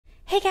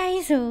Hey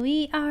guys,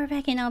 we are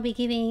back and I'll be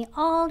giving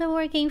all the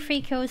working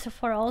free codes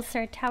for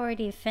All-Star Tower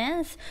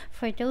Defense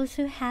for those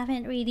who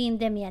haven't redeemed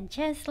them yet,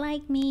 just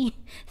like me.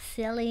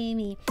 Silly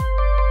me.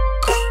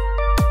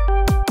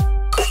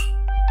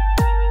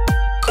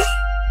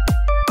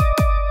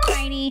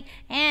 Alrighty,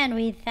 and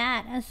with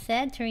that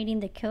said, to redeem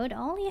the code,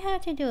 all you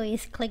have to do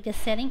is click the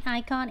setting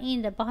icon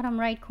in the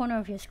bottom right corner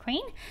of your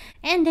screen,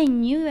 and the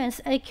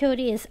newest code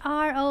is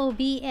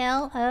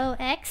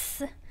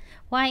ROBLOX.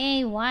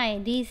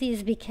 YAY, this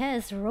is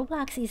because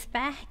Roblox is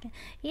back.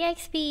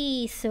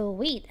 EXP,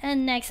 sweet.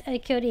 And next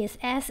code is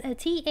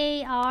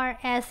STARSHIP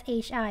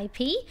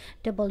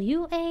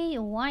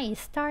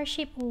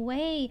Starship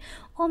Way.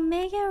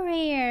 Omega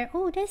Rare.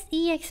 Oh, that's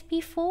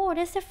EXP4.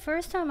 That's the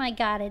first time I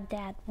got it,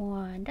 that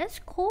one. That's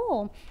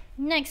cool.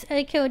 Next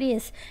code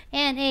is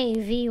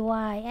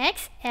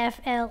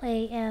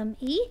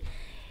NAVYXFLAME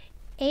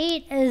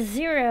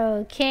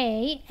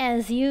 80K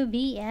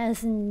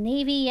SUBS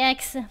Navy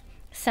X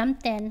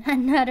something,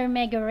 another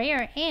mega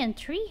rare, and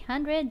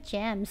 300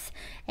 gems,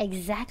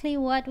 exactly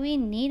what we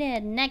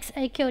needed. Next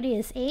code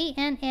is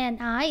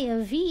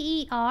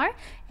ANNIVERSARY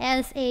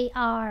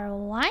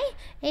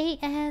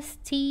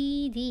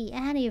ASTD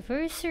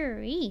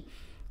anniversary,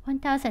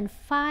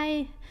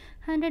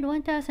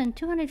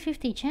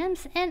 1,250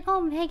 gems, and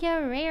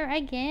omega rare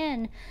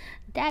again.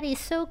 That is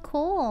so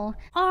cool.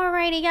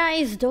 Alrighty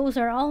guys, those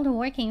are all the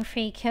working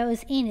free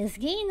codes in this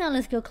game. Now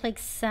let's go click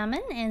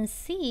summon and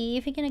see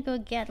if we're gonna go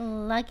get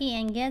lucky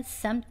and get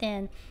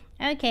something.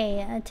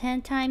 Okay,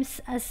 10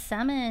 times a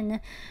summon.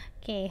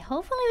 Okay,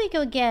 hopefully we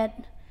go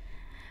get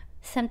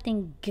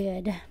something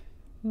good.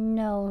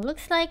 No,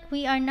 looks like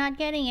we are not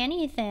getting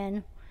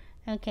anything.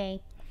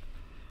 Okay,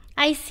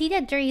 I see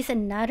that there is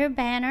another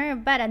banner,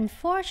 but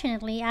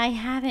unfortunately I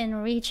haven't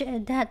reached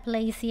that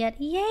place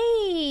yet.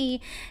 Yay!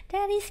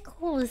 That is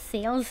cool.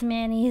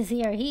 Salesman is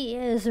here. He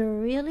is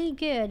really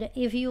good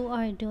if you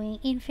are doing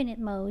infinite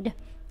mode,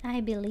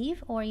 I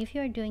believe, or if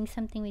you're doing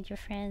something with your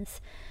friends.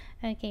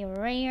 Okay,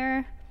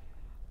 rare.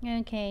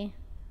 Okay,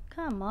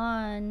 come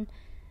on.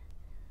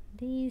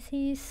 This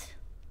is...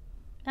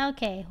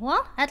 okay,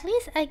 well, at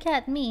least I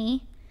got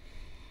me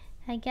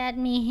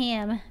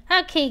him.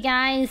 Okay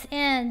guys,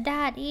 and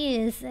that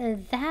is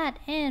that,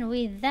 and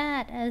with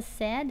that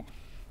said,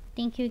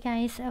 thank you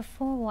guys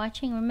for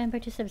watching. Remember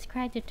to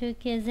subscribe to Two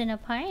Kids in a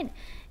Pint,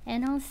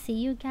 and I'll see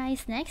you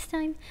guys next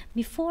time.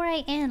 Before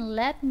I end,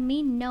 let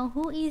me know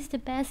who is the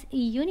best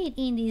unit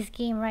in this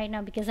game right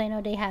now, because I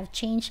know they have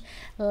changed.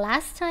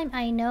 Last time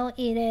I know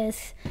it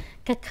is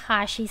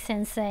Kakashi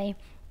Sensei,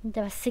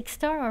 the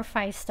 6-star or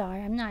 5-star,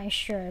 I'm not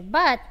sure,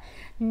 but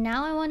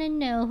now I want to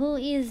know who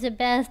is the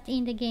best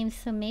in the game,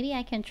 so maybe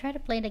I can try to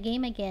play the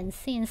game again,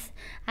 since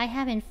I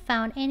haven't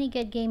found any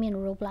good game in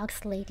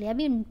Roblox lately. I've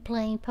been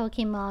playing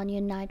Pokemon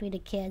Unite with the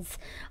kids.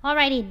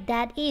 Alrighty,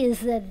 that is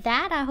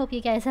that. I hope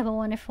you guys have a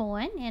wonderful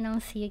one, and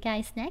I'll see you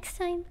guys next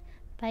time.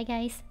 Bye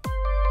guys.